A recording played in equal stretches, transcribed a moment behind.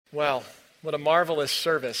Well, what a marvelous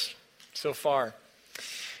service so far.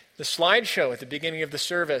 The slideshow at the beginning of the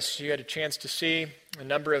service, you had a chance to see a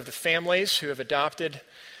number of the families who have adopted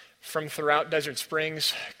from throughout Desert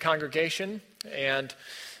Springs congregation and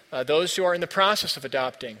those who are in the process of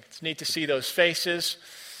adopting. It's neat to see those faces.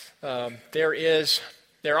 There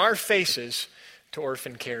are faces to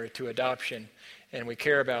orphan care, to adoption, and we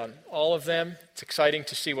care about all of them. It's exciting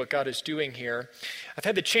to see what God is doing here. I've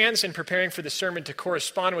had the chance in preparing for the sermon to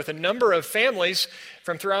correspond with a number of families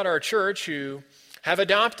from throughout our church who have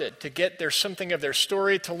adopted, to get something of their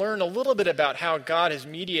story, to learn a little bit about how God has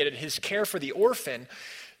mediated his care for the orphan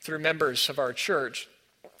through members of our church.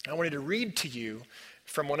 I wanted to read to you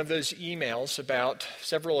from one of those emails about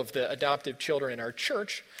several of the adoptive children in our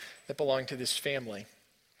church that belong to this family.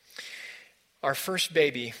 Our first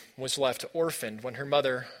baby was left orphaned when her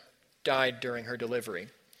mother died during her delivery.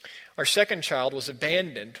 Our second child was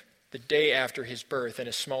abandoned the day after his birth in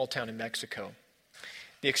a small town in Mexico.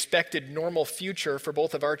 The expected normal future for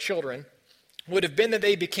both of our children would have been that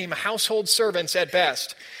they became household servants at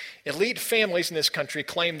best. Elite families in this country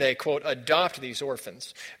claim they, quote, adopt these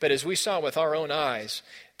orphans. But as we saw with our own eyes,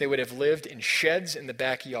 they would have lived in sheds in the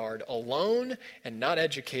backyard, alone and not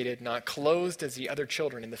educated, not clothed as the other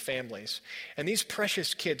children in the families. And these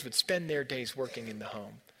precious kids would spend their days working in the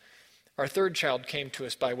home. Our third child came to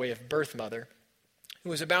us by way of birth mother,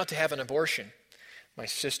 who was about to have an abortion. My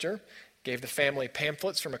sister gave the family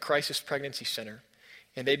pamphlets from a crisis pregnancy center,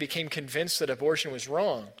 and they became convinced that abortion was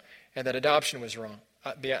wrong and that adoption was wrong.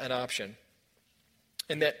 An option,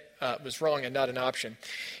 and that was wrong and not an option.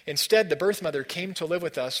 Instead, the birth mother came to live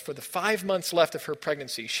with us for the 5 months left of her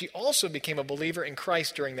pregnancy. She also became a believer in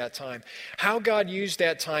Christ during that time. How God used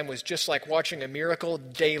that time was just like watching a miracle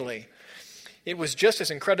daily. It was just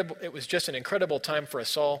an incredible time for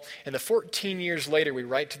us all. And the 14 years later, we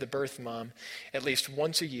write to the birth mom at least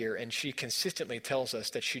once a year, and she consistently tells us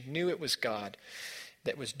that she knew it was God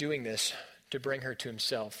that was doing this to bring her to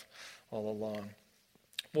himself all along.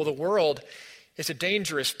 Well, the world is a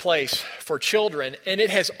dangerous place for children, and it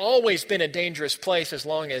has always been a dangerous place as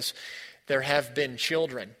long as there have been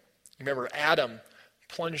children. Remember, Adam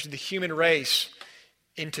plunged the human race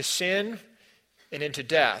into sin and into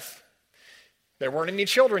death. There weren't any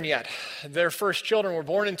children yet. Their first children were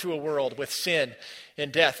born into a world with sin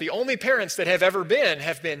and death. The only parents that have ever been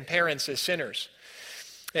have been parents as sinners.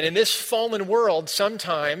 And in this fallen world,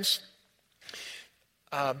 sometimes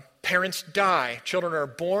parents die. Children are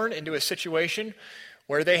born into a situation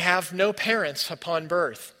where they have no parents upon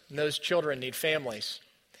birth, and those children need families.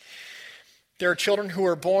 There are children who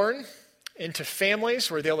are born into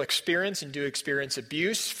families where they'll experience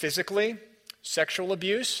abuse physically, sexual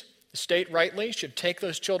abuse. The state rightly should take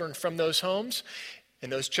those children from those homes,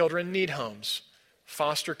 and those children need homes.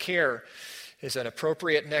 Foster care is an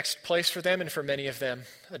appropriate next place for them, and for many of them,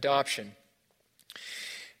 adoption.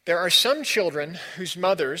 There are some children whose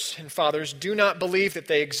mothers and fathers do not believe that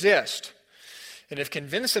they exist and have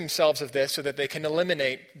convinced themselves of this so that they can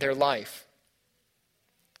eliminate their life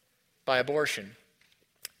by abortion.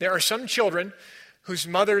 There are some children whose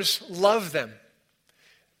mothers love them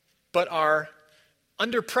but are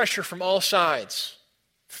under pressure from all sides,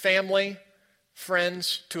 family,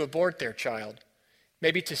 friends, to abort their child,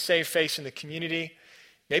 maybe to save face in the community,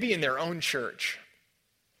 maybe in their own church.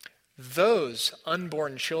 Those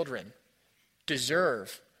unborn children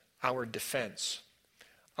deserve our defense,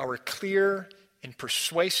 our clear and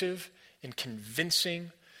persuasive and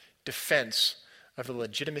convincing defense of the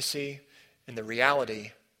legitimacy and the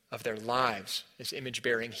reality of their lives as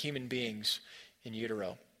image-bearing human beings in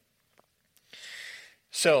utero.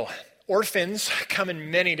 So, orphans come in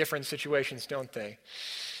many different situations, don't they?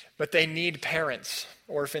 But they need parents.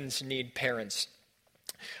 Orphans need parents.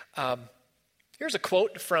 Here's a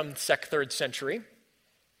quote from the 3rd century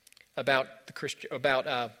about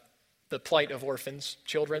the plight of orphans,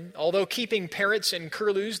 children. Although keeping parrots and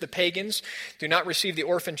curlews, the pagans do not receive the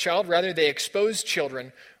orphan child. Rather, they expose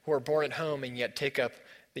children who are born at home and yet take up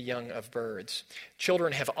the young of birds.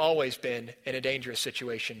 Children have always been in a dangerous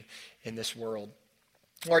situation in this world.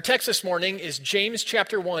 Well, our text this morning is James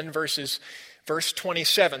chapter 1, verse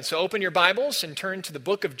 27. So open your Bibles and turn to the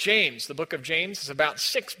book of James. The book of James is about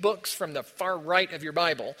 6 books from the far right of your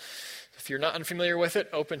Bible. If you're not unfamiliar with it,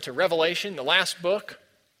 open to Revelation, the last book,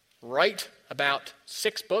 right about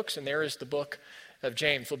 6 books, and there is the book of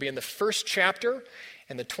James. We'll be in the first chapter,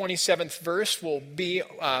 and the 27th verse will be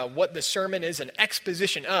what the sermon is an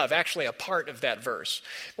exposition of, actually a part of that verse.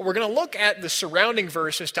 But we're going to look at the surrounding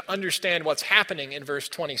verses to understand what's happening in verse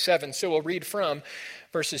 27. So we'll read from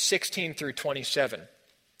verses 16 through 27.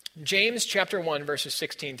 James chapter 1, verses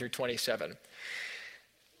 16 through 27.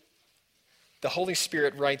 the Holy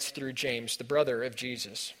Spirit writes through James, the brother of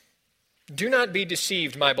Jesus. Do not be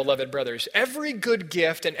deceived, my beloved brothers. Every good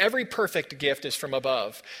gift and every perfect gift is from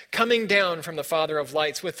above, coming down from the Father of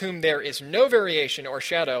lights, with whom there is no variation or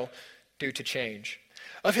shadow due to change.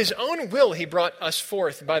 Of his own will he brought us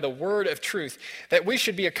forth by the word of truth, that we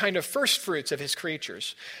should be a kind of firstfruits of his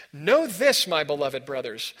creatures. Know this, my beloved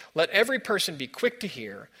brothers, let every person be quick to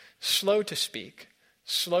hear, slow to speak,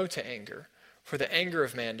 slow to anger, for the anger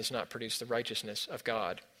of man does not produce the righteousness of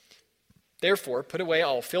God. Therefore, put away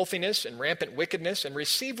all filthiness and rampant wickedness, and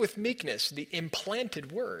receive with meekness the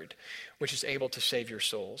implanted word, which is able to save your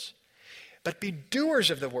souls. But be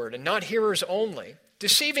doers of the word, and not hearers only,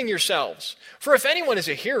 deceiving yourselves. For if anyone is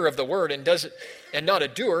a hearer of the word and not a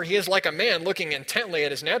doer, he is like a man looking intently at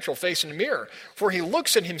his natural face in a mirror. For he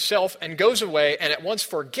looks at himself and goes away and at once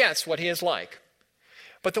forgets what he is like.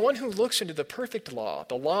 But the one who looks into the perfect law,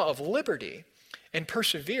 the law of liberty, and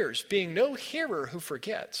perseveres, being no hearer who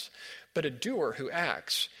forgets, but a doer who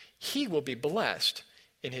acts, he will be blessed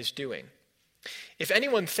in his doing. If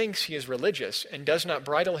anyone thinks he is religious and does not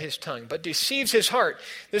bridle his tongue, but deceives his heart,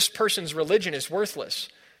 this person's religion is worthless.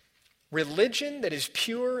 Religion that is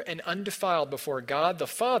pure and undefiled before God the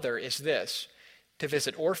Father is this, to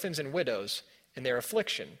visit orphans and widows in their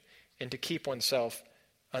affliction, and to keep oneself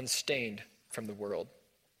unstained from the world.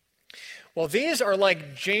 Well, these are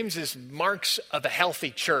like James's marks of a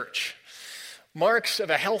healthy church, marks of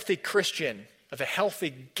a healthy Christian, of a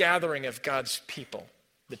healthy gathering of God's people,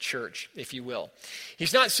 the church, if you will.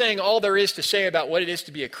 He's not saying all there is to say about what it is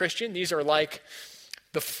to be a Christian. These are like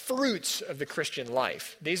the fruits of the Christian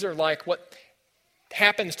life. These are like what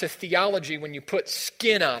happens to theology when you put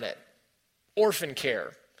skin on it. Orphan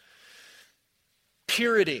care,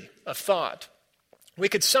 purity of thought. We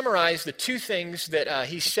could summarize the two things that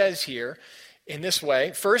he says here in this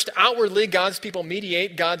way. First, outwardly, God's people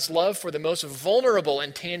mediate God's love for the most vulnerable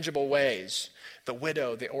and tangible ways, the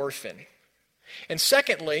widow, the orphan. And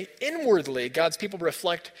secondly, inwardly, God's people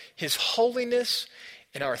reflect his holiness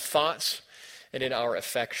in our thoughts and in our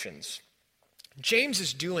affections. James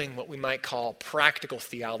is doing what we might call practical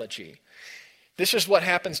theology. This is what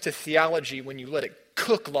happens to theology when you let it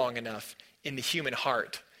cook long enough in the human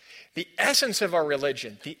heart. The essence of our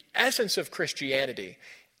religion, the essence of Christianity,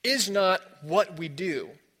 is not what we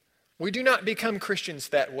do. We do not become Christians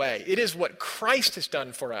that way. It is what Christ has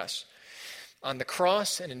done for us on the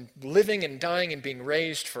cross and in living and dying and being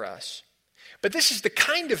raised for us. But this is the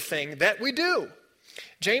kind of thing that we do.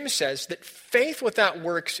 James says that faith without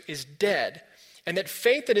works is dead, and that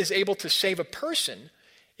faith that is able to save a person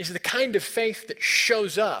is the kind of faith that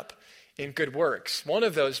shows up in good works. One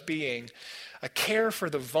of those being a care for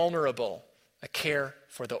the vulnerable, a care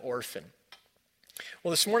for the orphan.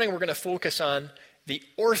 Well, this morning we're going to focus on the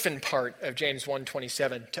orphan part of James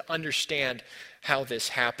 1:27 to understand how this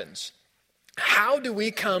happens. How do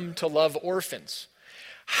we come to love orphans?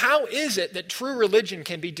 How is it that true religion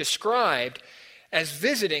can be described as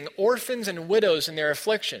visiting orphans and widows in their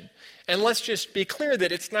affliction? And let's just be clear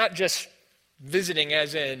that it's not just visiting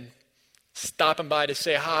as in stopping by to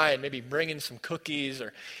say hi and maybe bringing some cookies.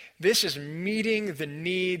 This is meeting the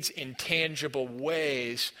needs in tangible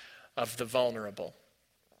ways of the vulnerable.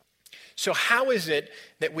 So how is it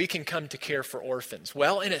that we can come to care for orphans?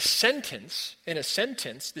 Well, in a sentence,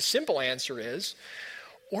 the simple answer is,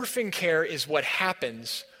 orphan care is what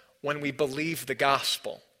happens when we believe the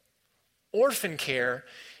gospel. Orphan care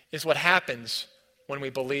is what happens when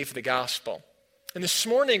we believe the gospel. And this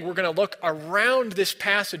morning, we're going to look around this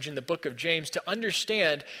passage in the book of James to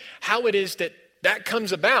understand how it is that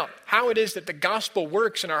comes about, how it is that the gospel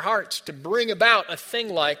works in our hearts to bring about a thing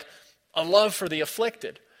like a love for the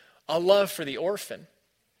afflicted, a love for the orphan.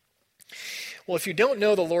 Well, if you don't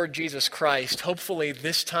know the Lord Jesus Christ, hopefully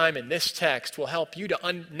this time in this text will help you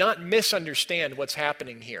to not misunderstand what's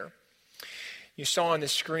happening here. You saw on the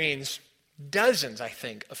screens dozens, I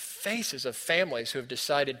think, of faces of families who have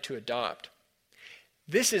decided to adopt.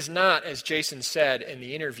 This is not, as Jason said in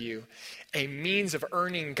the interview, a means of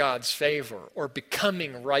earning God's favor or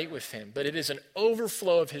becoming right with him, but it is an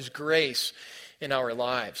overflow of his grace in our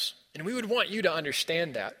lives. And we would want you to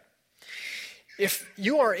understand that. If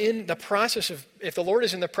the Lord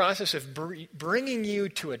is in the process of bringing you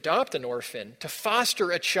to adopt an orphan, to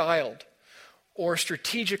foster a child, or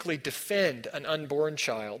strategically defend an unborn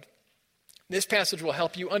child, this passage will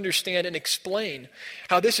help you understand and explain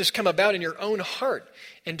how this has come about in your own heart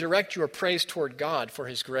and direct your praise toward God for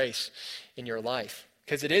his grace in your life.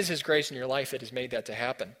 Because it is his grace in your life that has made that to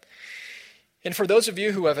happen. And for those of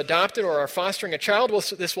you who have adopted or are fostering a child,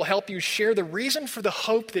 this will help you share the reason for the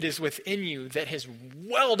hope that is within you that has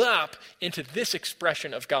welled up into this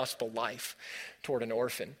expression of gospel life toward an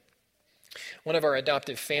orphan. One of our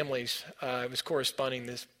adoptive families I was corresponding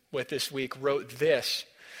with this week wrote this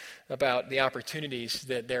about the opportunities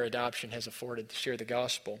that their adoption has afforded to share the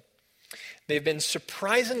gospel. They've been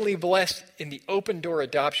surprisingly blessed in the open door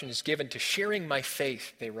adoption is given to sharing my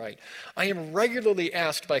faith, they write. I am regularly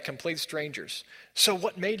asked by complete strangers, so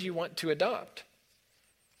what made you want to adopt?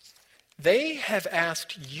 They have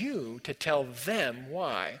asked you to tell them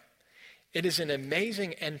why. It is an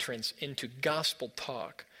amazing entrance into gospel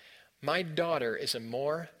talk. My daughter is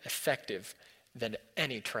more effective than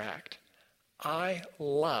any tract. I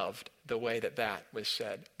loved the way that was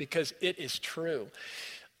said because it is true.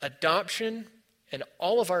 Adoption and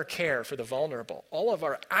all of our care for the vulnerable, all of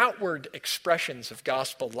our outward expressions of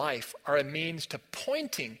gospel life are a means to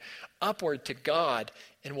pointing upward to God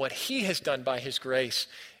and what he has done by his grace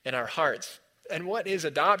in our hearts. And what is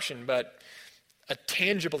adoption but a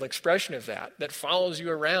tangible expression of that follows you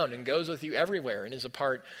around and goes with you everywhere and is a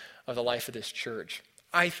part of the life of this church?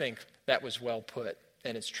 I think that was well put,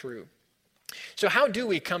 and it's true. So how do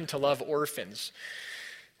we come to love orphans?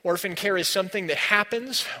 Orphan care is something that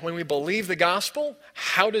happens when we believe the gospel.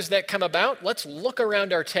 How does that come about? Let's look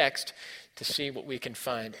around our text to see what we can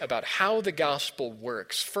find about how the gospel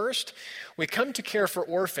works. First, we come to care for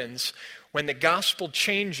orphans when the gospel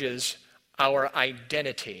changes our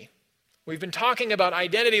identity. We've been talking about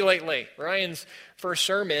identity lately. Ryan's first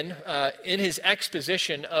sermon in his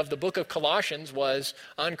exposition of the book of Colossians was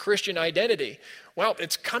on Christian identity. Well,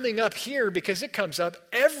 it's coming up here because it comes up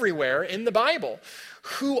everywhere in the Bible.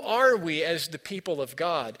 Who are we as the people of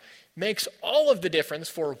God makes all of the difference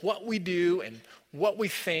for what we do and what we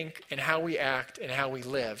think and how we act and how we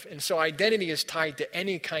live. And so identity is tied to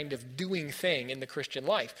any kind of doing thing in the Christian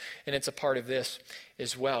life, and it's a part of this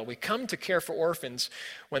as well. We come to care for orphans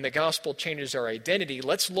when the gospel changes our identity.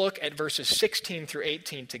 Let's look at verses 16 through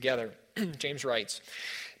 18 together. James writes,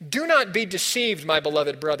 "Do not be deceived, my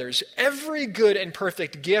beloved brothers. Every good and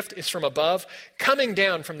perfect gift is from above, coming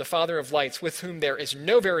down from the Father of lights, with whom there is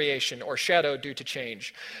no variation or shadow due to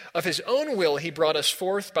change. Of his own will he brought us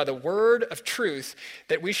forth by the word of truth,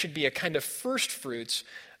 that we should be a kind of first fruits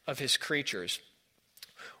of his creatures."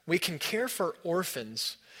 We can care for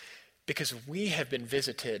orphans because we have been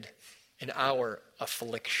visited in our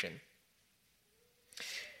affliction.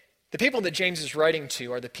 The people that James is writing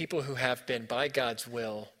to are the people who have been, by God's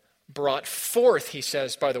will, brought forth, he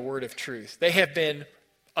says, by the word of truth. They have been,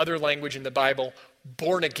 other language in the Bible,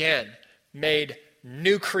 born again, made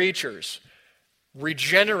new creatures,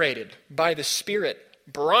 regenerated by the Spirit,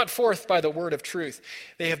 brought forth by the word of truth.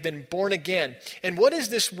 They have been born again. And what is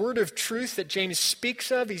this word of truth that James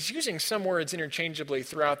speaks of? He's using some words interchangeably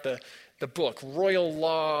throughout the book. Royal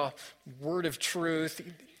law, word of truth.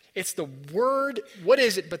 It's the word, what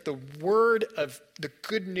is it but the word of the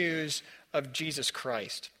good news of Jesus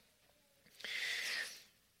Christ?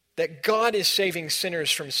 That God is saving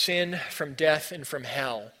sinners from sin, from death, and from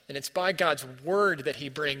hell. And it's by God's word that he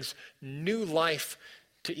brings new life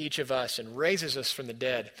to each of us and raises us from the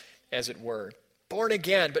dead, as it were. Born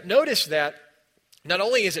again. But notice that not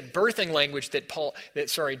only is it birthing language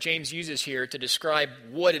that James uses here to describe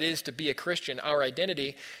what it is to be a Christian, our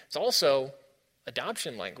identity, it's also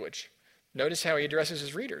adoption language. Notice how he addresses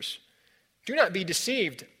his readers. "Do not be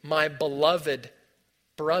deceived, my beloved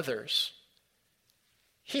brothers."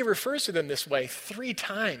 He refers to them this way 3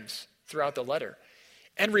 times throughout the letter.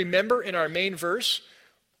 And remember in our main verse,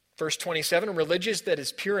 verse 27, religious that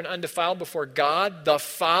is pure and undefiled before God, the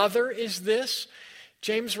Father is this,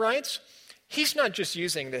 James writes. He's not just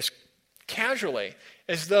using this casually,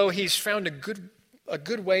 as though he's found a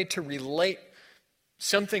good way to relate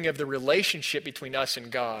something of the relationship between us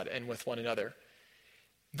and God and with one another.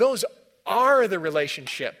 Those are the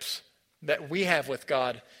relationships that we have with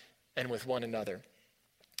God and with one another.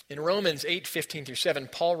 In Romans 8:15 through 7,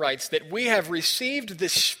 Paul writes that we have received the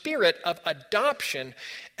spirit of adoption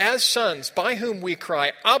as sons, by whom we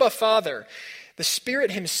cry, Abba, Father. The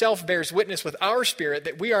Spirit himself bears witness with our spirit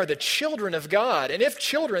that we are the children of God. And if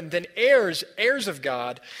children, then heirs, heirs of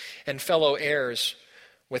God, and fellow heirs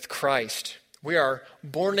with Christ. We are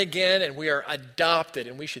born again and we are adopted,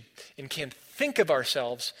 and we should and can think of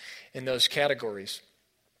ourselves in those categories.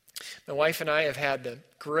 My wife and I have had the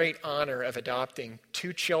great honor of adopting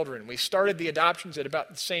 2 children. We started the adoptions at about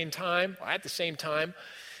the same time, but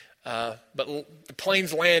the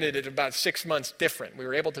planes landed at about 6 months different. We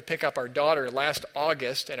were able to pick up our daughter last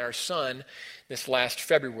August and our son this last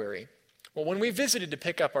February. Well, when we visited to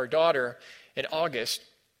pick up our daughter in August,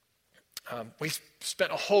 We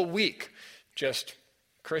spent a whole week just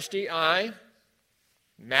Christy, I,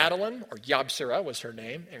 Madeline, or Yabsira was her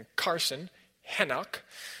name, and Carson, Henoch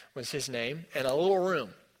was his name, in a little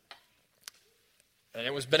room. And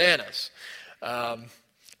it was bananas. It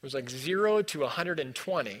was like 0 to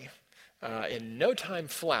 120 in no time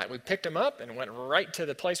flat. We picked him up and went right to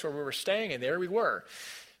the place where we were staying, and there we were.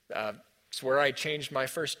 It's where I changed my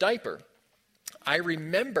first diaper. I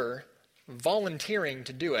remember volunteering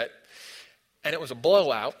to do it, and it was a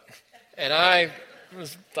blowout, and I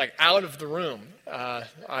was like out of the room.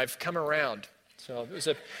 I've come around. So it was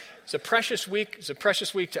a precious week. It was a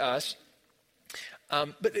precious week to us.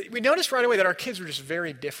 But we noticed right away that our kids were just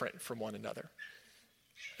very different from one another.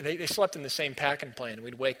 They slept in the same pack and play, and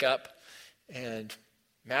we'd wake up, and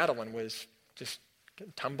Madeline was just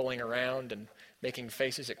tumbling around and making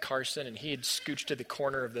faces at Carson, and he had scooched to the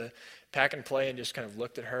corner of the pack and play and just kind of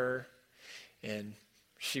looked at her. And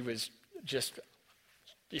she was just,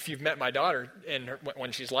 if you've met my daughter, and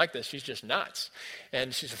when she's like this, she's just nuts.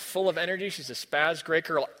 And she's full of energy. She's a spaz, great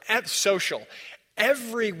girl, social.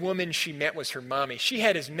 Every woman she met was her mommy. She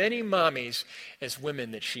had as many mommies as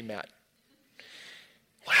women that she met.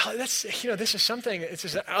 Wow, this is something,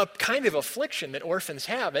 it's a kind of affliction that orphans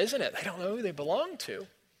have, isn't it? They don't know who they belong to.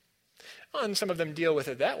 Well, and some of them deal with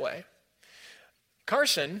it that way.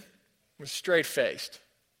 Carson was straight-faced,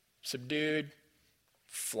 subdued,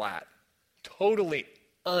 flat, totally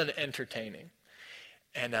unentertaining.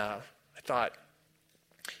 And I thought,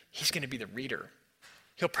 he's going to be the reader.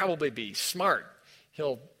 He'll probably be smart.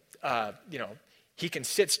 He'll, he can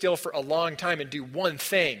sit still for a long time and do one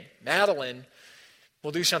thing. Madeline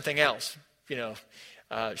will do something else.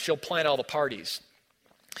 She'll plan all the parties.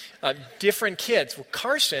 Different kids. Well,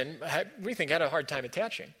 Carson, we think, had a hard time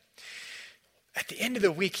attaching. At the end of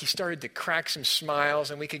the week, he started to crack some smiles,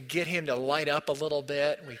 and we could get him to light up a little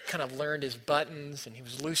bit. And we kind of learned his buttons, and he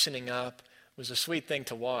was loosening up. It was a sweet thing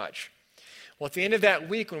to watch. Well, at the end of that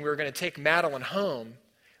week, when we were going to take Madeline home,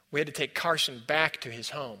 we had to take Carson back to his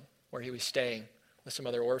home where he was staying with some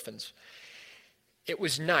other orphans. It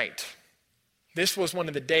was night. This was one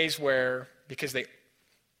of the days where, because the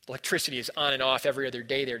electricity is on and off every other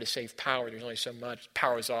day there to save power, there's only so much,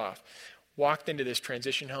 power was off. Walked into this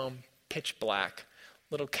transition home, pitch black.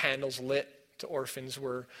 Little candles lit to orphans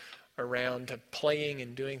were around playing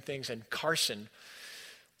and doing things, and Carson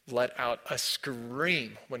let out a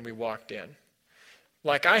scream when we walked in.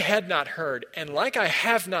 Like I had not heard, and like I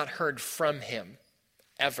have not heard from him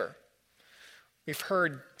ever. We've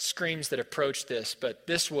heard screams that approached this, but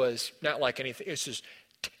this was not like anything. It was just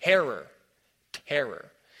terror.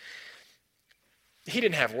 He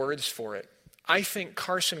didn't have words for it. I think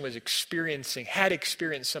Carson had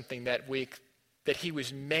experienced something that week that he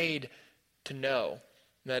was made to know,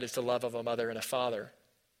 and that is the love of a mother and a father.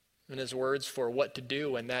 And his words for what to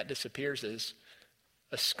do when that disappears is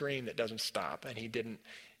a scream that doesn't stop, and he didn't,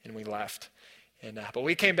 and we left. But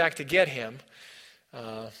we came back to get him.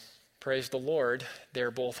 Praise the Lord,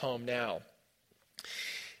 they're both home now.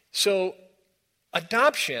 So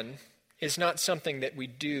adoption is not something that we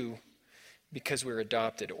do because we're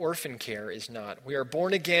adopted. Orphan care is not. We are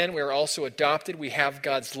born again. We are also adopted. We have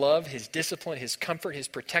God's love, his discipline, his comfort, his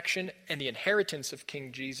protection, and the inheritance of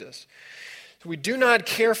King Jesus. So we do not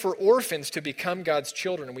care for orphans to become God's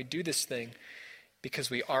children, and we do this thing because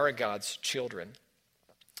we are God's children.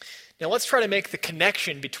 Now let's try to make the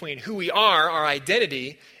connection between who we are, our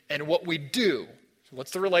identity, and what we do. So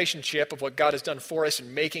what's the relationship of what God has done for us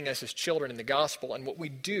in making us his children in the gospel and what we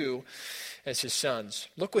do as his sons?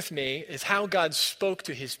 Look with me is how God spoke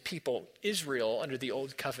to his people, Israel, under the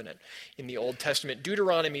Old Covenant in the Old Testament.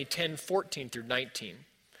 Deuteronomy 10:14 through 19.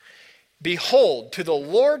 Behold, to the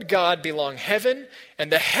Lord God belong heaven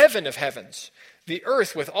and the heaven of heavens, the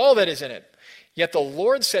earth with all that is in it. Yet the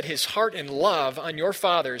Lord set his heart in love on your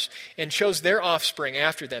fathers and chose their offspring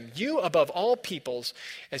after them, you above all peoples,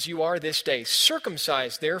 as you are this day.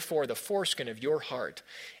 Circumcise, therefore, the foreskin of your heart,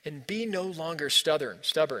 and be no longer stubborn.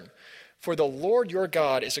 For the Lord your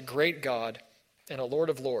God is a great God and a Lord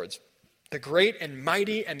of lords, the great and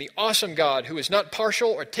mighty and the awesome God, who is not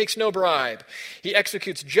partial or takes no bribe. He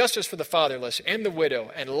executes justice for the fatherless and the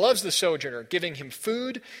widow, and loves the sojourner, giving him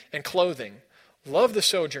food and clothing. Love the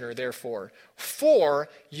sojourner, therefore, for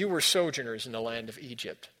you were sojourners in the land of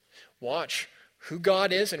Egypt. Watch who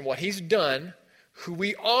God is and what he's done, who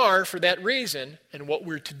we are for that reason, and what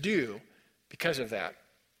we're to do because of that.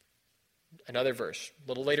 Another verse, a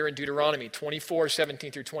little later in Deuteronomy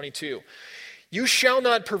 24:17 through 22. You shall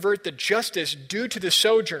not pervert the justice due to the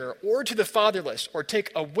sojourner or to the fatherless, or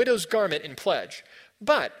take a widow's garment in pledge.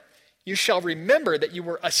 But you shall remember that you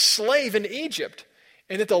were a slave in Egypt,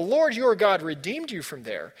 and that the Lord your God redeemed you from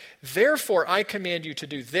there. Therefore I command you to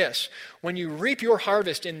do this. When you reap your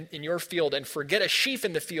harvest in your field and forget a sheaf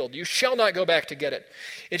in the field, you shall not go back to get it.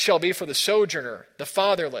 It shall be for the sojourner, the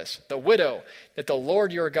fatherless, the widow, that the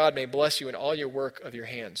Lord your God may bless you in all your work of your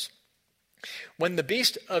hands. When you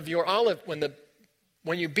beat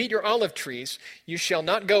your olive trees, you shall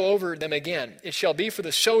not go over them again. It shall be for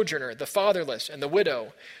the sojourner, the fatherless, and the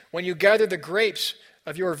widow. When you gather the grapes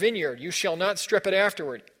of your vineyard, you shall not strip it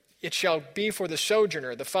afterward. It shall be for the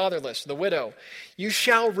sojourner, the fatherless, the widow. You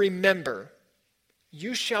shall remember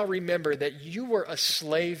that you were a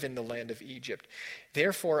slave in the land of Egypt.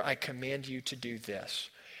 Therefore I command you to do this.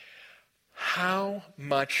 How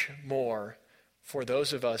much more for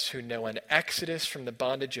those of us who know an exodus from the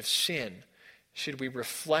bondage of sin should we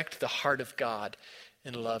reflect the heart of God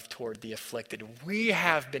in love toward the afflicted? We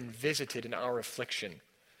have been visited in our affliction.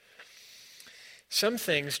 Some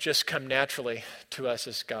things just come naturally to us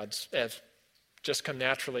as just come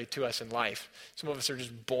naturally to us in life. Some of us are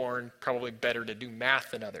just born probably better to do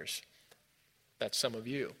math than others. That's some of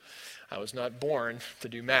you. I was not born to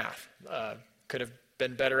do math. Could have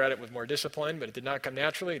been better at it with more discipline, but it did not come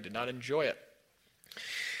naturally. Did not enjoy it.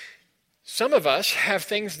 Some of us have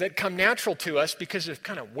things that come natural to us because of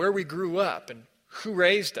kind of where we grew up and who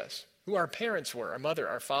raised us, who our parents were, our mother,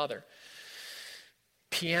 our father.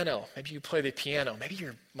 Piano. Maybe you play the piano. Maybe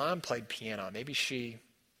your mom played piano. Maybe she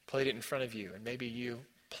played it in front of you, and maybe you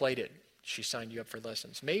played it. She signed you up for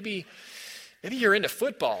lessons. Maybe you're into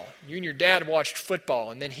football. You and your dad watched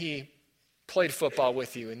football, and then he played football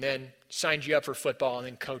with you, and then signed you up for football, and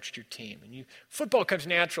then coached your team. And football comes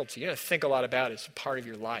natural to you. You don't think a lot about it. It's a part of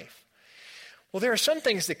your life. Well, there are some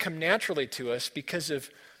things that come naturally to us because of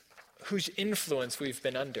whose influence we've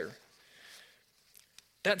been under.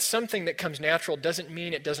 That something that comes natural doesn't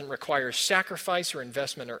mean it doesn't require sacrifice or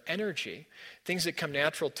investment or energy. Things that come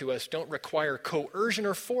natural to us don't require coercion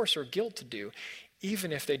or force or guilt to do,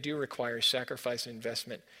 even if they do require sacrifice and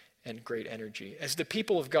investment and great energy. As the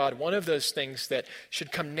people of God, one of those things that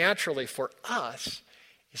should come naturally for us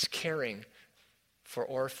is caring for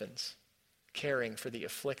orphans, caring for the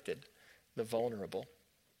afflicted, the vulnerable.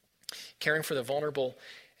 Caring for the vulnerable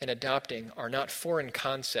and adopting are not foreign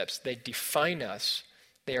concepts. They define us.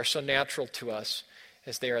 They are so natural to us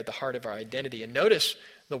as they are at the heart of our identity. And notice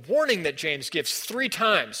the warning that James gives 3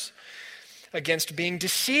 times against being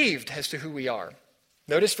deceived as to who we are.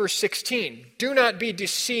 Notice verse 16. Do not be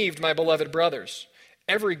deceived, my beloved brothers.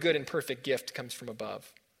 Every good and perfect gift comes from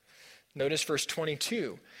above. Notice verse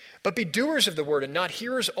 22. But be doers of the word and not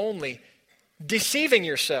hearers only, deceiving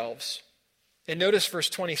yourselves. And notice verse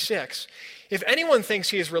 26. If anyone thinks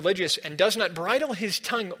he is religious and does not bridle his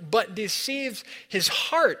tongue but deceives his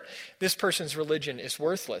heart, this person's religion is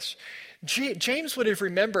worthless. James would have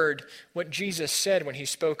remembered what Jesus said when he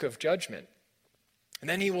spoke of judgment. And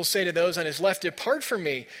then he will say to those on his left, depart from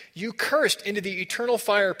me, you cursed, into the eternal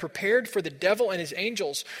fire prepared for the devil and his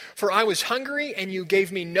angels. For I was hungry, and you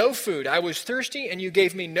gave me no food. I was thirsty, and you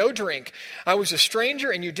gave me no drink. I was a stranger,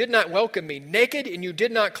 and you did not welcome me. Naked, and you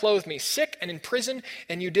did not clothe me. Sick and in prison,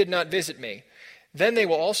 and you did not visit me. Then they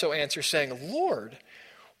will also answer, saying, Lord,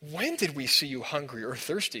 when did we see you hungry or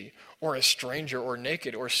thirsty, or a stranger or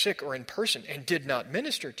naked or sick or in person, and did not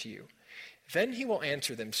minister to you? Then he will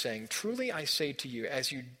answer them, saying, truly I say to you,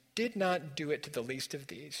 as you did not do it to the least of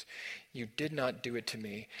these, you did not do it to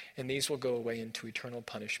me. And these will go away into eternal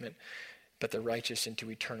punishment, but the righteous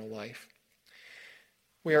into eternal life.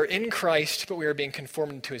 We are in Christ, but we are being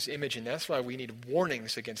conformed to his image, and that's why we need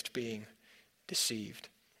warnings against being deceived.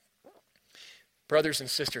 Brothers and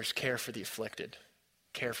sisters, care for the afflicted,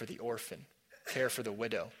 care for the orphan, care for the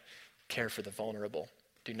widow, care for the vulnerable.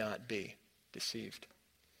 Do not be deceived.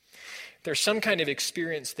 There's some kind of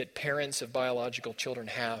experience that parents of biological children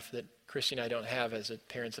have that Christy and I don't have as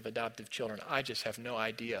parents of adoptive children. I just have no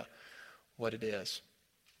idea what it is.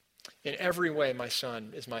 In every way, my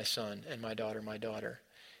son is my son and my daughter, my daughter.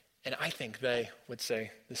 And I think they would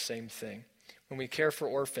say the same thing. When we care for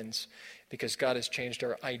orphans, because God has changed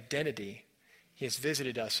our identity, he has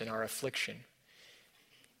visited us in our affliction.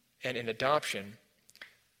 And in adoption,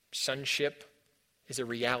 sonship is a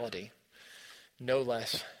reality, no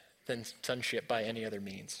less than sonship by any other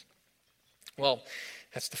means. Well,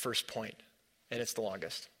 that's the first point, and it's the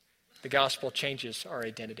longest. The gospel changes our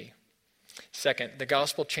identity. Second, the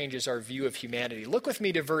gospel changes our view of humanity. Look with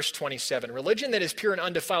me to verse 27. Religion that is pure and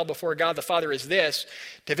undefiled before God the Father is this,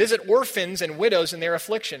 to visit orphans and widows in their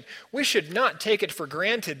affliction. We should not take it for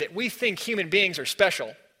granted that we think human beings are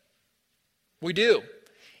special. We do,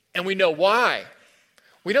 and we know why.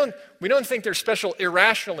 We don't think they're special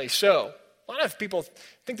irrationally so. A lot of people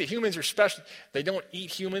think that humans are special. They don't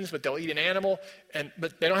eat humans, but they'll eat an animal,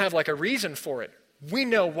 but they don't have like a reason for it. We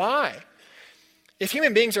know why. If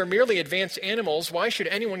human beings are merely advanced animals, why should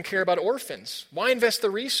anyone care about orphans? Why invest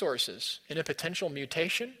the resources in a potential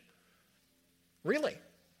mutation? Really?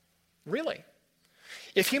 Really?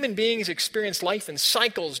 If human beings experience life in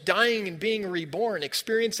cycles, dying and being reborn,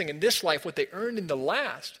 experiencing in this life what they earned in the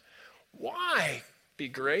last, why be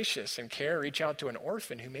gracious and reach out to an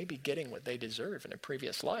orphan who may be getting what they deserve in a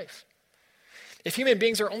previous life? If human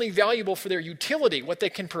beings are only valuable for their utility, what they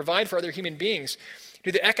can provide for other human beings,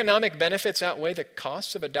 do the economic benefits outweigh the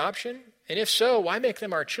costs of adoption? And if so, why make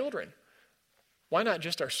them our children? Why not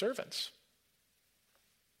just our servants?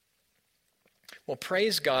 Well,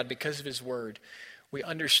 praise God, because of his word, we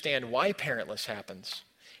understand why parentless happens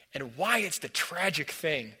and why it's the tragic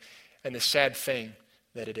thing and the sad thing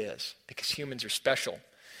that it is, because humans are special.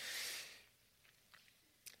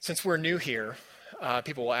 Since we're new here,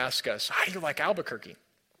 people will ask us, how do you like Albuquerque?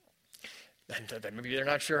 And maybe they're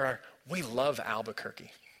not sure. We love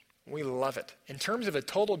Albuquerque. We love it. In terms of a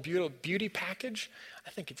total beauty package, I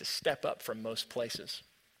think it's a step up from most places.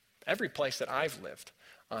 Every place that I've lived,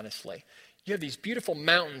 honestly. You have these beautiful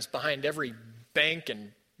mountains behind every bank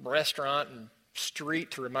and restaurant and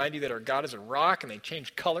street to remind you that our God is a rock, and they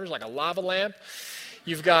change colors like a lava lamp.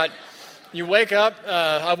 You wake up,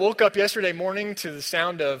 I woke up yesterday morning to the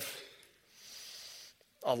sound of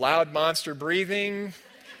a loud monster breathing,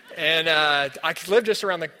 and I live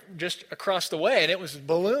just across the way, and it was a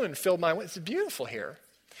balloon filled my way. It's beautiful here.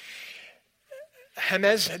 The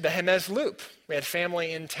Jemez Loop. We had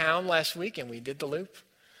family in town last week, and we did the loop.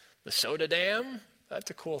 The Soda Dam,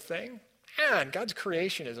 that's a cool thing. And God's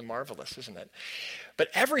creation is marvelous, isn't it? But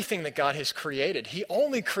everything that God has created, he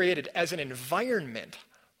only created as an environment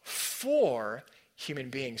for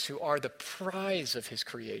human beings who are the prize of his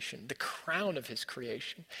creation, the crown of his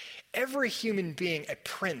creation. Every human being a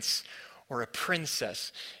prince or a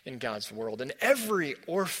princess in God's world, and every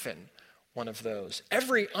orphan one of those.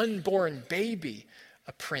 Every unborn baby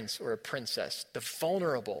a prince or a princess, the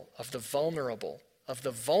vulnerable of the vulnerable of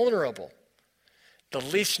the vulnerable, the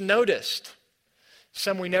least noticed,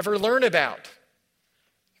 some we never learn about,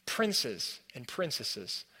 princes and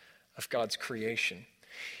princesses of God's creation.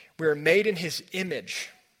 We are made in his image,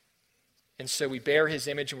 and so we bear his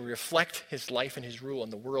image and we reflect his life and his rule in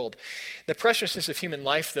the world. The preciousness of human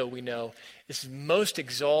life, though, we know, is most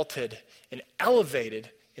exalted and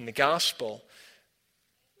elevated in the gospel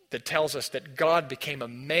that tells us that God became a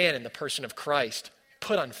man in the person of Christ,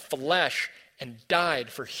 put on flesh, and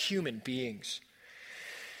died for human beings.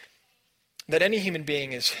 That any human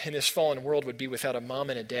being in this fallen world would be without a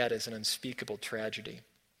mom and a dad is an unspeakable tragedy.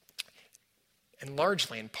 And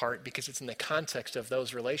largely in part because it's in the context of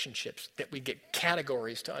those relationships that we get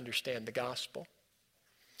categories to understand the gospel.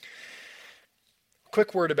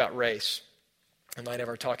 Quick word about race, in light of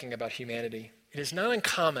our talking about humanity. It is not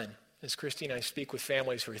uncommon, as Christy and I speak with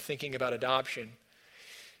families who are thinking about adoption,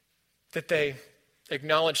 that they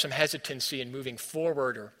acknowledge some hesitancy in moving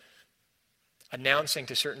forward or announcing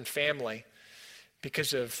to certain family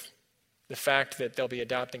because of the fact that they'll be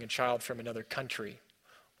adopting a child from another country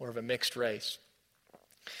or of a mixed race.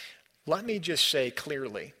 Let me just say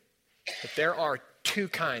clearly that there are two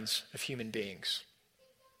kinds of human beings.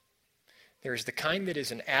 There is the kind that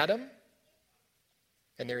is in Adam,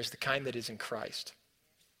 and there is the kind that is in Christ.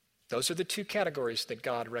 Those are the two categories that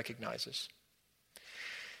God recognizes.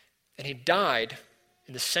 And he died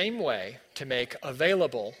in the same way to make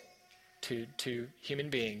available to human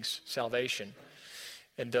beings salvation.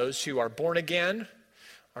 And those who are born again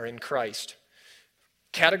are in Christ.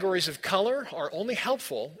 Categories of color are only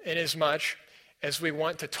helpful inasmuch as we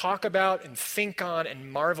want to talk about and think on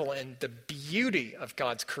and marvel in the beauty of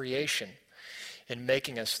God's creation in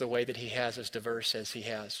making us the way that he has, as diverse as he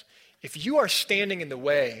has. If you are standing in the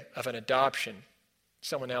way of an adoption,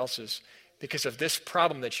 someone else's, because of this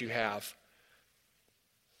problem that you have,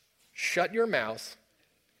 shut your mouth,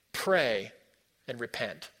 pray, and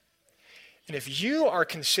repent. And if you are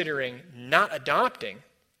considering not adopting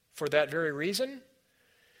for that very reason,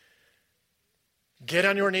 get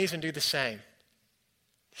on your knees and do the same.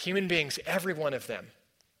 Human beings, every one of them,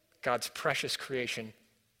 God's precious creation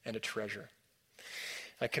and a treasure.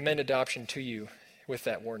 I commend adoption to you with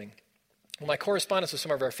that warning. In my correspondence with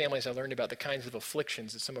some of our families, I learned about the kinds of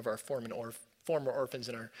afflictions that some of our former orphans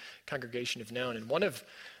in our congregation have known. And one of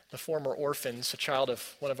the former orphans, a child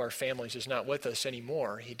of one of our families, is not with us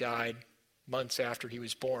anymore. He died months after he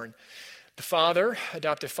was born. The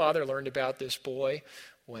adoptive father, learned about this boy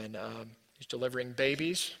when he was delivering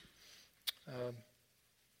babies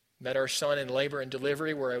Met our son in labor and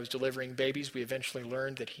delivery where I was delivering babies. We eventually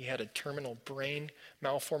learned that he had a terminal brain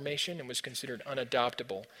malformation and was considered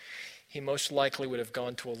unadoptable. He most likely would have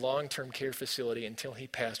gone to a long-term care facility until he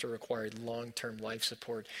passed or required long-term life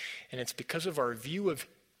support. And it's because of our view of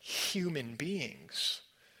human beings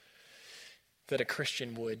that a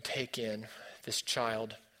Christian would take in this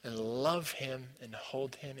child and love him and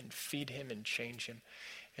hold him and feed him and change him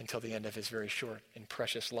until the end of his very short and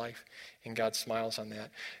precious life. And God smiles on that.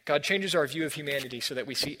 God changes our view of humanity so that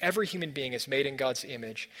we see every human being as made in God's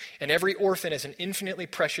image and every orphan as an infinitely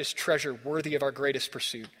precious treasure worthy of our greatest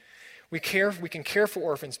pursuit. We can care for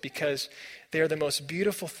orphans because they are the most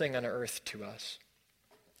beautiful thing on earth to us.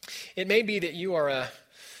 It may be that you are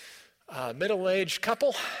a middle-aged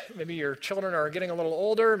couple. Maybe your children are getting a little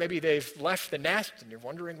older. Maybe they've left the nest and you're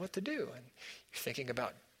wondering what to do. And you're thinking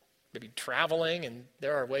about maybe traveling, and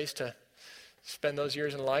there are ways to spend those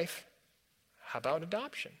years in life. How about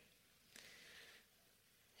adoption?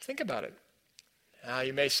 Think about it. Now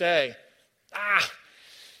you may say,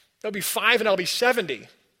 they'll be 5 and I'll be 70.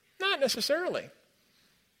 Not necessarily.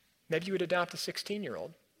 Maybe you would adopt a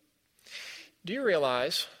 16-year-old. Do you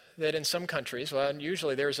realize that in some countries, well,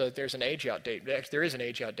 usually there's an age-out date. There is an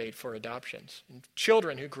age-out date for adoptions. And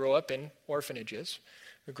children who grow up in orphanages,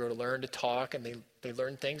 who grow to learn to talk, and they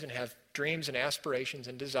learn things and have dreams and aspirations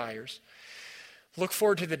and desires, look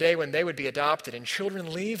forward to the day when they would be adopted, and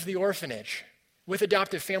children leave the orphanage with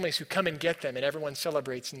adoptive families who come and get them, and everyone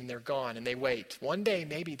celebrates, and they're gone, and they wait. One day,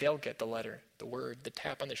 maybe they'll get the letter, the word, the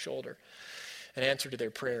tap on the shoulder, an answer to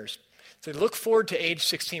their prayers. So they look forward to age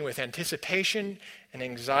 16 with anticipation and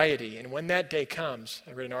anxiety, and when that day comes,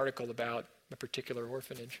 I read an article about a particular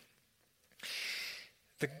orphanage.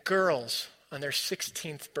 The girls on their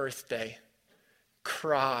 16th birthday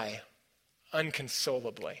cry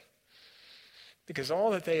unconsolably because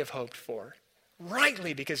all that they have hoped for,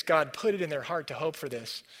 rightly because God put it in their heart to hope for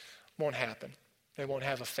this, won't happen. They won't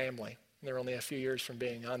have a family. They're only a few years from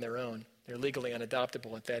being on their own. They're legally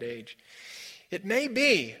unadoptable at that age. It may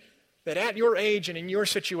be that at your age and in your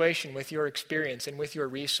situation with your experience and with your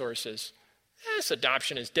resources, this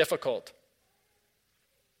adoption is difficult.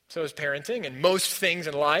 So is parenting and most things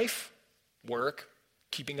in life, work,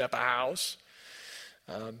 keeping up a house.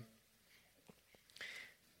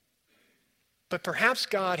 But perhaps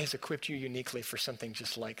God has equipped you uniquely for something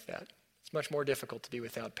just like that. It's much more difficult to be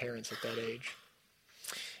without parents at that age.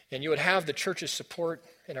 And you would have the church's support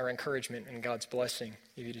and our encouragement and God's blessing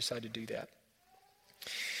if you decide to do that.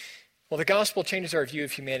 Well, the gospel changes our view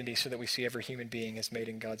of humanity so that we see every human being as made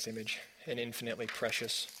in God's image and infinitely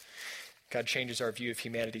precious. God changes our view of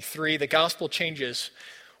humanity. 3, the gospel changes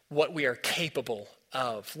what we are capable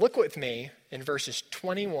of. Look with me in verses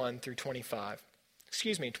 21 through 25.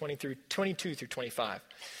 22 through 25.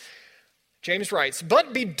 James writes,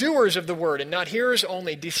 "But be doers of the word and not hearers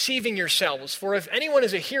only, deceiving yourselves. For if anyone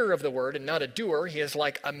is a hearer of the word and not a doer, he is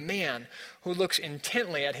like a man who looks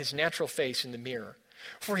intently at his natural face in the mirror.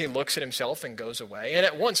 For he looks at himself and goes away, and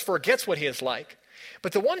at once forgets what he is like.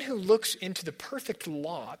 But the one who looks into the perfect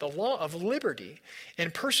law, the law of liberty,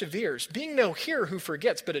 and perseveres, being no hearer who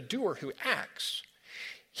forgets, but a doer who acts,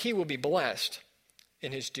 he will be blessed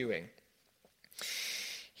in his doing."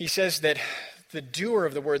 He says that the doer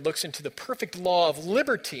of the word looks into the perfect law of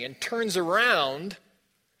liberty and turns around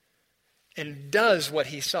and does what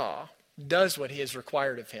he saw, does what he is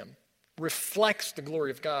required of him, reflects the glory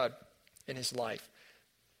of God in his life,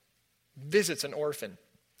 visits an orphan,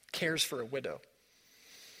 cares for a widow.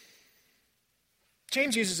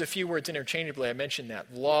 James uses a few words interchangeably. I mentioned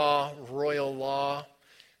that. Law, royal law.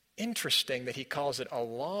 Interesting that he calls it a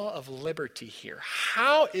law of liberty here.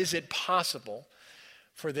 How is it possible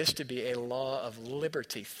for this to be a law of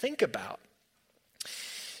liberty? Think about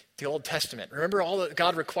the Old Testament. Remember all that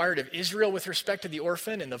God required of Israel with respect to the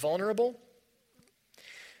orphan and the vulnerable?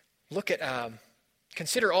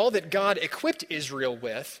 Consider all that God equipped Israel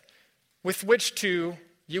with which to,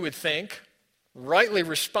 you would think, rightly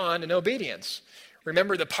respond in obedience.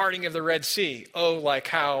 Remember the parting of the Red Sea. Oh, like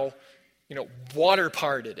how, water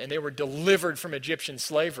parted and they were delivered from Egyptian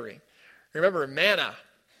slavery. Remember manna,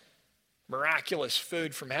 miraculous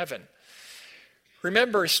food from heaven.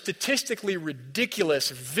 Remember statistically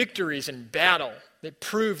ridiculous victories in battle that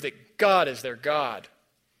prove that God is their God.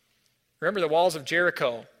 Remember the walls of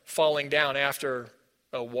Jericho falling down after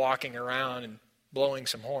walking around and blowing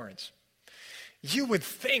some horns. You would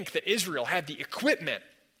think that Israel had the equipment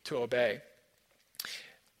to obey.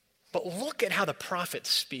 But look at how the prophets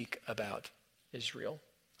speak about Israel.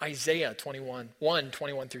 Isaiah 21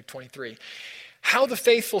 through 23. How the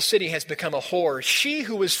faithful city has become a whore. She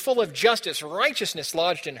who was full of justice, righteousness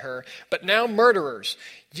lodged in her, but now murderers.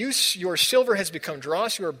 Your silver has become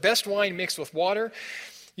dross, your best wine mixed with water.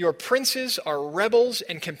 Your princes are rebels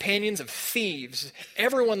and companions of thieves.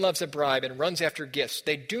 Everyone loves a bribe and runs after gifts.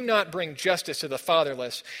 They do not bring justice to the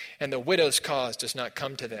fatherless, and the widow's cause does not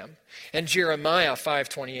come to them. And Jeremiah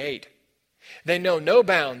 5:28. They know no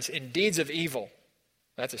bounds in deeds of evil.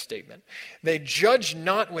 That's a statement. They judge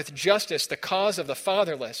not with justice the cause of the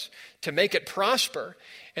fatherless to make it prosper,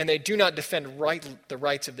 and they do not defend the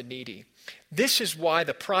rights of the needy. This is why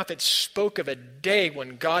the prophets spoke of a day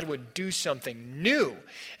when God would do something new,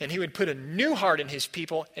 and he would put a new heart in his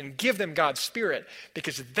people and give them God's Spirit,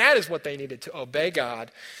 because that is what they needed to obey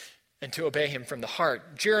God and to obey him from the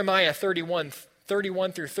heart. Jeremiah 31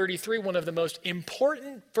 through 33, one of the most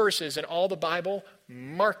important verses in all the Bible.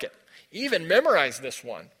 Mark it. Even memorize this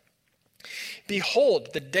one. Behold,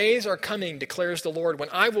 the days are coming, declares the Lord, when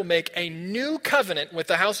I will make a new covenant with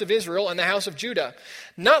the house of Israel and the house of Judah,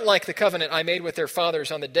 not like the covenant I made with their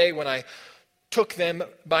fathers on the day when I took them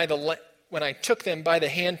by the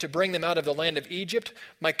hand to bring them out of the land of Egypt.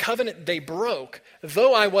 My covenant they broke,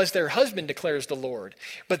 though I was their husband, declares the Lord.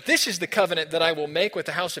 But this is the covenant that I will make with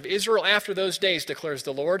the house of Israel after those days, declares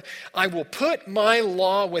the Lord. I will put my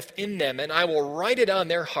law within them, and I will write it on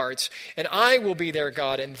their hearts, and I will be their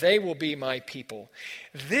God, and they will be my people.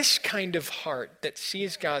 This kind of heart that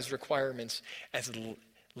sees God's requirements as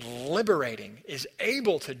liberating is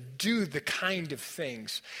able to do the kind of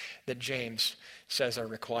things that James says are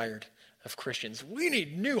required of Christians. We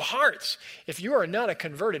need new hearts. If you are not a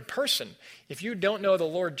converted person, if you don't know the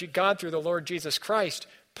Lord God through the Lord Jesus Christ,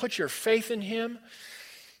 put your faith in him,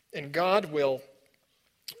 and God will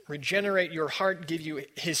regenerate your heart, give you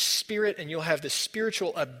his Spirit, and you'll have the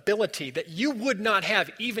spiritual ability that you would not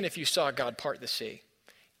have even if you saw God part the sea.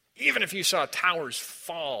 Even if you saw towers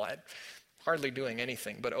fall at hardly doing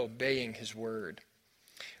anything but obeying his word.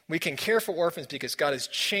 We can care for orphans because God has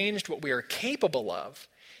changed what we are capable of.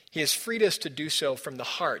 He has freed us to do so from the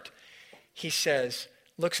heart. He says,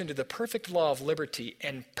 looks into the perfect law of liberty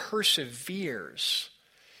and perseveres.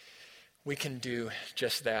 We can do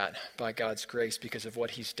just that by God's grace because of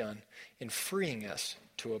what he's done in freeing us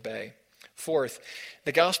to obey. Fourth,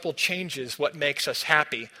 the gospel changes what makes us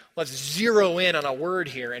happy. Let's zero in on a word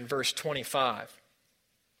here in verse 25.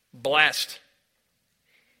 Blessed.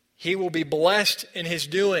 He will be blessed in his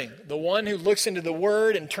doing. The one who looks into the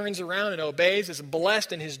word and turns around and obeys is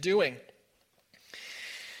blessed in his doing.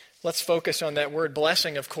 Let's focus on that word.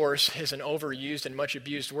 Blessing, of course, is an overused and much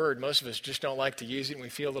abused word. Most of us just don't like to use it, and we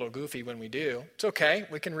feel a little goofy when we do. It's okay.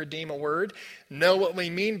 We can redeem a word, know what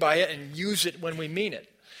we mean by it, and use it when we mean it.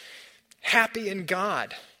 Happy in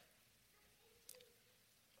God.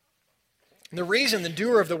 And the reason the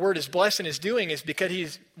doer of the word is blessed in his doing is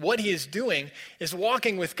because what he is doing is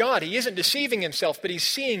walking with God. He isn't deceiving himself, but he's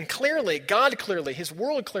seeing clearly, God clearly, his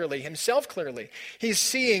world clearly, himself clearly. He's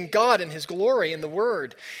seeing God in his glory in the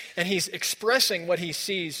word, and he's expressing what he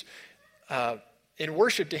sees in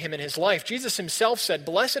worship to him in his life. Jesus himself said,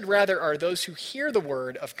 "Blessed rather are those who hear the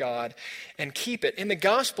word of God and keep it." In the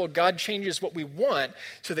gospel, God changes what we want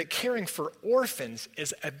so that caring for orphans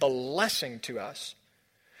is a blessing to us.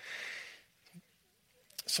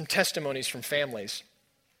 Some testimonies from families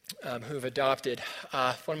who have adopted.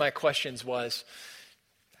 One of my questions was,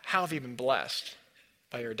 how have you been blessed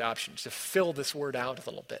by your adoption? To fill this word out a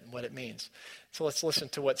little bit and what it means. So let's listen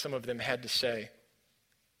to what some of them had to say.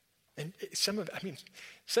 And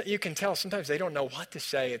you can tell sometimes they don't know what to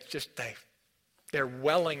say. It's just they're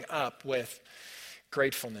welling up with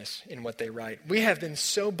gratefulness in what they write. We have been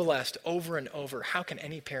so blessed over and over. How can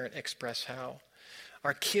any parent express how?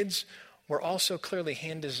 Our kids were also clearly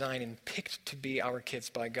hand-designed and picked to be our kids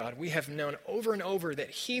by God. We have known over and over that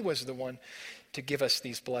he was the one to give us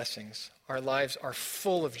these blessings. Our lives are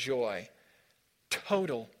full of joy,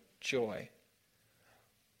 total joy.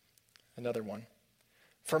 Another one.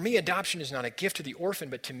 For me, adoption is not a gift to the orphan,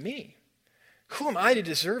 but to me. Who am I to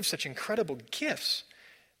deserve such incredible gifts?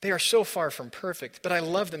 They are so far from perfect, but I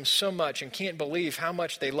love them so much and can't believe how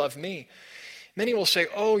much they love me. Many will say,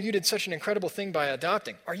 "Oh, you did such an incredible thing by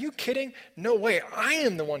adopting." Are you kidding? No way. I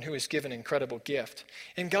am the one who is given an incredible gift.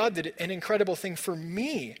 And God did an incredible thing for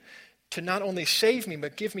me to not only save me,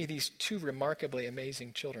 but give me these two remarkably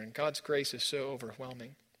amazing children. God's grace is so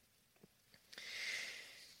overwhelming.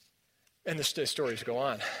 And the stories go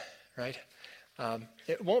on, right?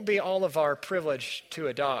 It won't be all of our privilege to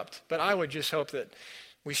adopt, but I would just hope that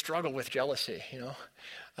we struggle with jealousy,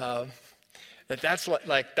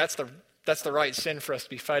 that's the right sin for us to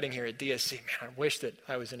be fighting here at DSC. Man, I wish that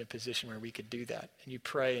I was in a position where we could do that. And you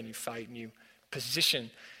pray and you fight and you position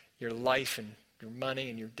your life and your money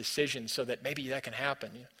and your decisions so that maybe that can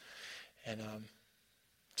happen. And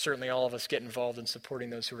certainly all of us get involved in supporting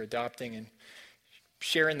those who are adopting and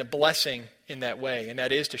sharing the blessing in that way. And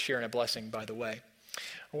that is to share in a blessing, by the way.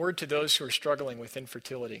 A word to those who are struggling with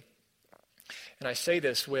infertility. And I say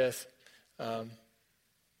this with a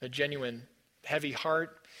genuine heavy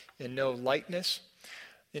heart and no lightness.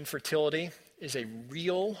 Infertility is a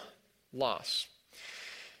real loss,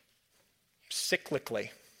 cyclically,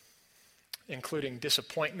 including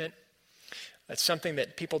disappointment. That's something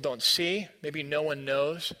that people don't see. Maybe no one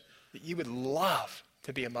knows that you would love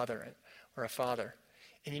to be a mother or a father.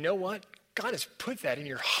 And you know what? God has put that in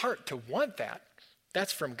your heart to want that.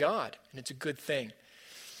 That's from God, and it's a good thing.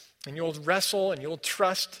 And you'll wrestle and you'll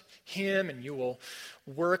trust him, and you will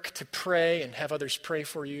work to pray and have others pray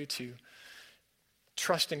for you, to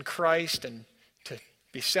trust in Christ and to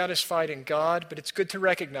be satisfied in God. But it's good to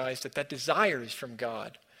recognize that that desire is from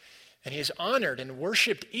God. And he is honored and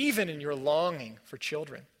worshiped even in your longing for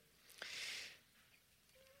children.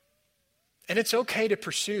 And it's okay to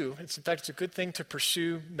pursue. In fact, it's a good thing to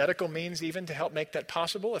pursue medical means even to help make that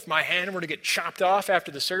possible. If my hand were to get chopped off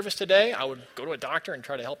after the service today, I would go to a doctor and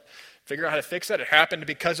try to help figure out how to fix that. It happened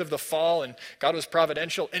because of the fall, and God was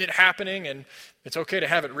providential in it happening, and it's okay to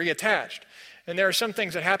have it reattached. And there are some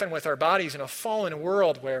things that happen with our bodies in a fallen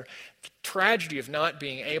world where the tragedy of not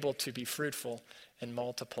being able to be fruitful and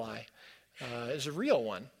multiply is a real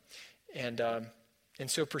one. And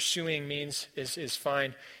so pursuing means is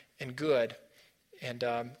fine and good. And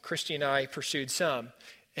Christy and I pursued some.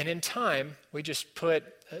 And in time, we just put,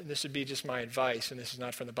 this would be just my advice, and this is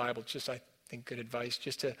not from the Bible, it's just, I think, good advice,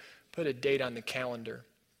 just to put a date on the calendar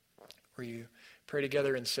where you pray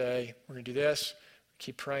together and say, we're going to do this,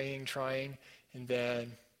 keep praying, trying, and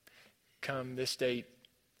then come this date,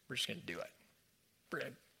 we're just going to do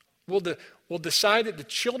it. We'll decide that the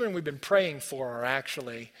children we've been praying for are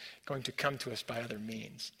actually going to come to us by other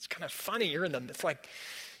means. It's kind of funny. It's like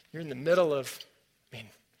you're in the middle of,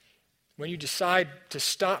 when you decide to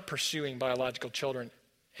stop pursuing biological children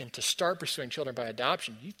and to start pursuing children by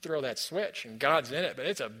adoption, you throw that switch and God's in it, but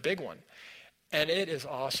it's a big one. And it is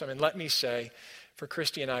awesome. And let me say, for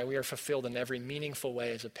Christy and I, we are fulfilled in every meaningful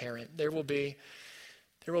way as a parent. There will be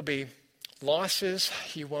losses.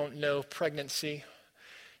 You won't know pregnancy.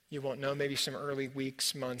 You won't know maybe some early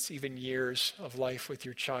weeks, months, even years of life with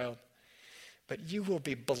your child. But you will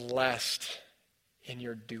be blessed in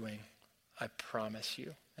your doing, I promise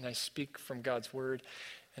you. And I speak from God's word,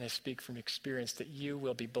 and I speak from experience that you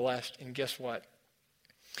will be blessed. And guess what?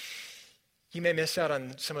 You may miss out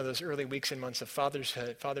on some of those early weeks and months of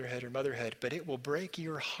fatherhood or motherhood, but it will break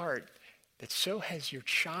your heart that so has your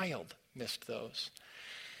child missed those.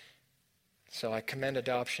 So I commend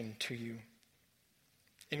adoption to you.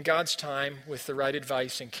 In God's time, with the right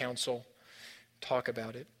advice and counsel, talk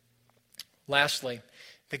about it. Lastly,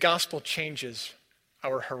 the gospel changes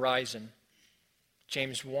our horizon.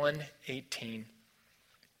 James 1:18.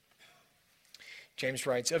 James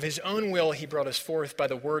writes, of his own will he brought us forth by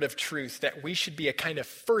the word of truth, that we should be a kind of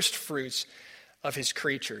first fruits of his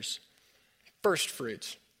creatures. First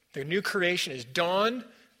fruits. The new creation is dawned,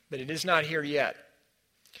 but it is not here yet.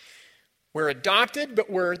 We're adopted, but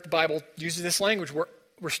the Bible uses this language,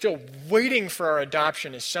 we're still waiting for our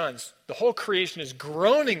adoption as sons. The whole creation is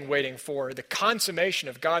groaning, waiting for the consummation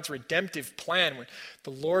of God's redemptive plan when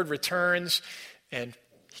the Lord returns and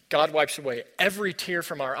God wipes away every tear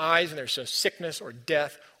from our eyes, and there's no sickness or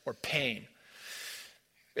death or pain.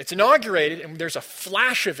 It's inaugurated, and there's a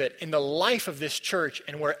flash of it in the life of this church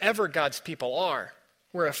and wherever God's people are.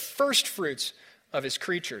 We're a first fruits of his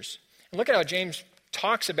creatures. And look at how James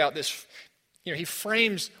talks about this. He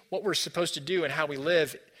frames what we're supposed to do and how we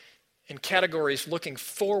live in categories looking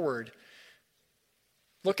forward.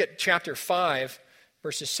 Look at chapter 5,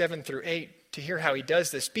 verses 7 through 8. To hear how he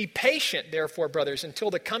does this. Be patient, therefore, brothers, until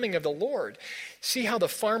the coming of the Lord. See how the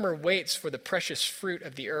farmer waits for the precious fruit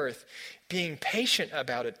of the earth, being patient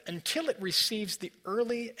about it until it receives the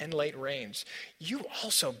early and late rains. You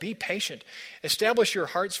also be patient. Establish your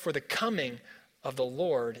hearts, for the coming of the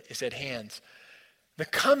Lord is at hand. The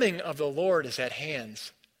coming of the Lord is at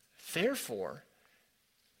hand. Therefore,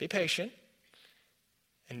 be patient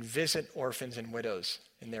and visit orphans and widows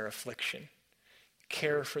in their affliction.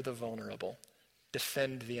 Care for the vulnerable.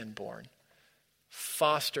 Defend the unborn.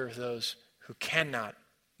 Foster those who cannot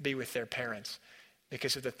be with their parents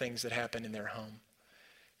because of the things that happen in their home.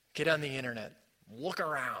 Get on the internet. Look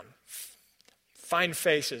around. Find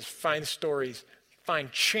faces. Find stories. Find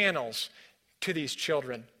channels to these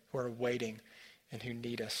children who are waiting and who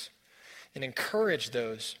need us. And encourage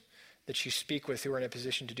those that you speak with who are in a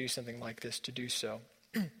position to do something like this to do so.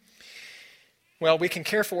 Well, we can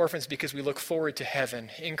care for orphans because we look forward to heaven.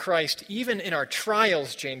 In Christ, even in our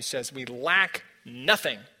trials, James says, we lack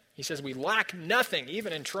nothing. He says we lack nothing,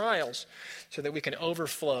 even in trials, so that we can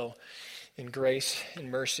overflow in grace and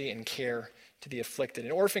mercy and care to the afflicted.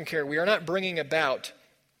 In orphan care, we are not bringing about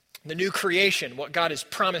the new creation, what God has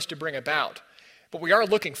promised to bring about, but we are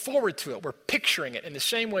looking forward to it. We're picturing it in the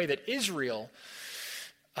same way that Israel,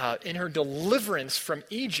 in her deliverance from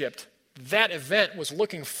Egypt, that event was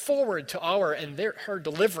looking forward to her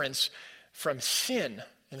deliverance from sin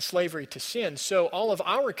and slavery to sin. So all of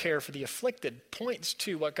our care for the afflicted points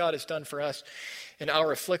to what God has done for us in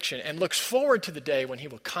our affliction and looks forward to the day when he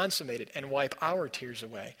will consummate it and wipe our tears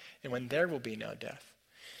away, and when there will be no death.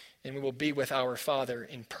 And we will be with our Father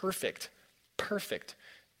in perfect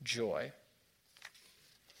joy.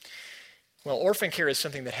 Well, orphan care is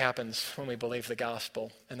something that happens when we believe the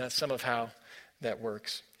gospel, and that's some of how that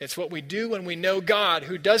works. It's what we do when we know God,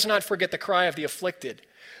 who does not forget the cry of the afflicted,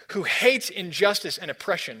 who hates injustice and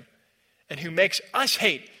oppression, and who makes us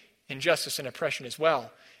hate injustice and oppression as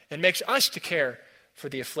well, and makes us to care for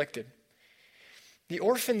the afflicted. The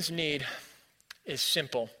orphan's need is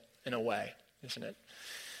simple in a way, isn't it?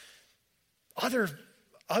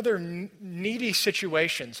 Other needy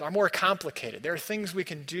situations are more complicated. There are things we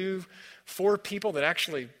can do for people that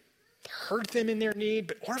actually hurt them in their need,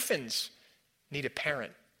 but orphans need a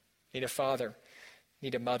parent, need a father,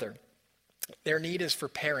 need a mother. Their need is for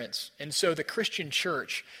parents. And so the Christian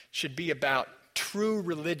church should be about true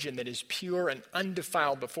religion that is pure and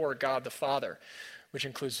undefiled before God the Father, which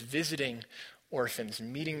includes visiting orphans,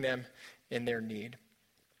 meeting them in their need.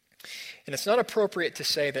 And it's not appropriate to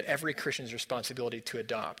say that every Christian's responsibility to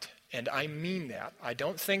adopt. And I mean that. I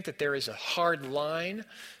don't think that there is a hard line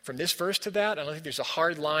from this verse to that. I don't think there's a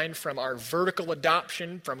hard line from our vertical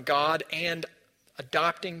adoption from God and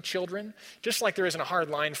adopting children, just like there isn't a hard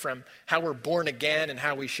line from how we're born again and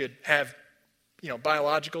how we should have,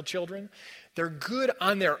 biological children. They're good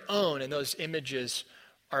on their own, and those images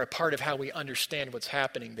are a part of how we understand what's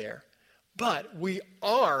happening there. But we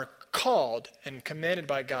are called and commanded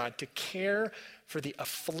by God to care for the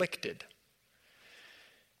afflicted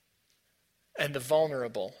and the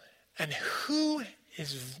vulnerable. And who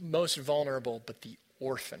is most vulnerable but the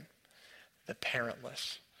orphan, the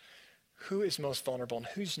parentless? Who is most vulnerable, and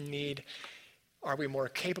whose need are we more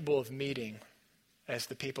capable of meeting as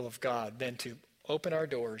the people of God than to open our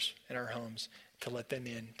doors in our homes, to let them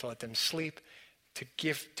in, to let them sleep,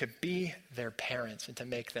 to be their parents, and to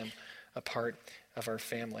make them a part of our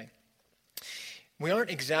family? We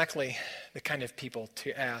aren't exactly the kind of people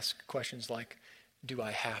to ask questions like, do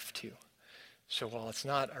I have to? So while it's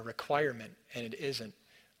not a requirement, and it isn't,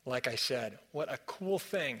 like I said, what a cool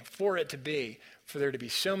thing for it to be, for there to be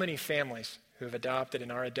so many families who have adopted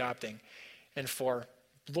and are adopting, and for,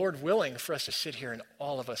 Lord willing, for us to sit here and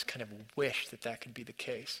all of us kind of wish that that could be the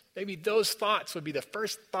case. Maybe those thoughts would be the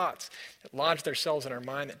first thoughts that lodge themselves in our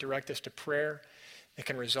mind, that direct us to prayer, that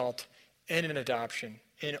can result in an adoption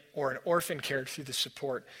or an orphan care through the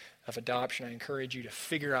support of adoption. I encourage you to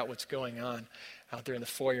figure out what's going on out there in the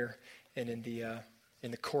foyer and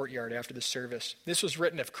in the courtyard after the service. This was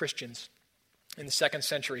written of Christians in the 2nd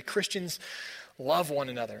century. Christians love one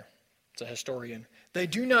another. It's a historian. They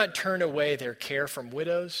do not turn away their care from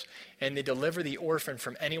widows, and they deliver the orphan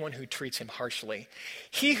from anyone who treats him harshly.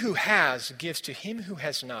 He who has gives to him who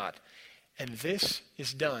has not, and this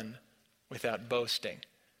is done without boasting.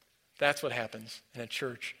 That's what happens in a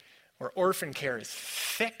church where orphan care is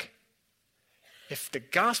thick. If the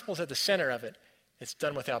gospel's at the center of it, it's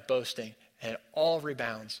done without boasting, and it all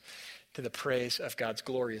rebounds to the praise of God's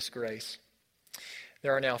glorious grace.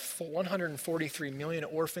 There are now 143 million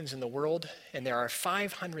orphans in the world, and there are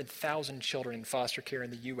 500,000 children in foster care in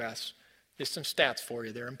the U.S. Just some stats for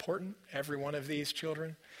you. They're important. Every one of these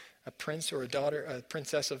children, a prince or a daughter, a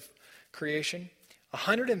princess of creation.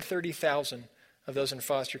 130,000 of those in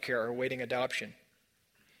foster care are awaiting adoption.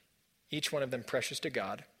 Each one of them precious to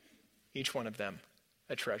God. Each one of them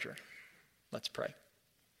a treasure. Let's pray.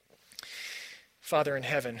 Father in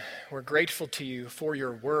heaven, we're grateful to you for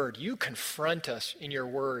your word. You confront us in your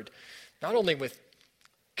word, not only with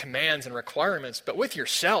commands and requirements, but with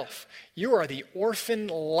yourself. You are the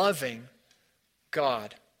orphan-loving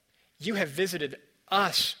God. You have visited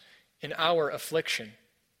us in our affliction.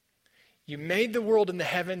 You made the world and the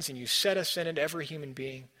heavens, and you set us in it, every human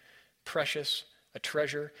being, precious, a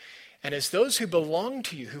treasure. And as those who belong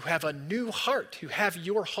to you, who have a new heart, who have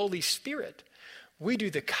your Holy Spirit, we do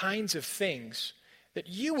the kinds of things that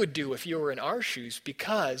you would do if you were in our shoes,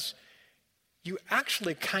 because you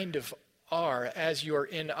actually kind of are as you're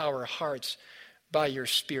in our hearts by your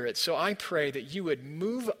Spirit. So I pray that you would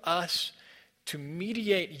move us to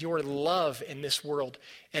mediate your love in this world,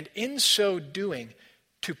 and in so doing,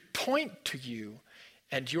 to point to you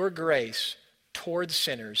and your grace toward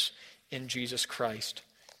sinners in Jesus Christ.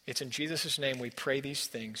 It's in Jesus' name we pray these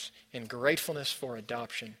things in gratefulness for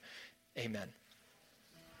adoption. Amen.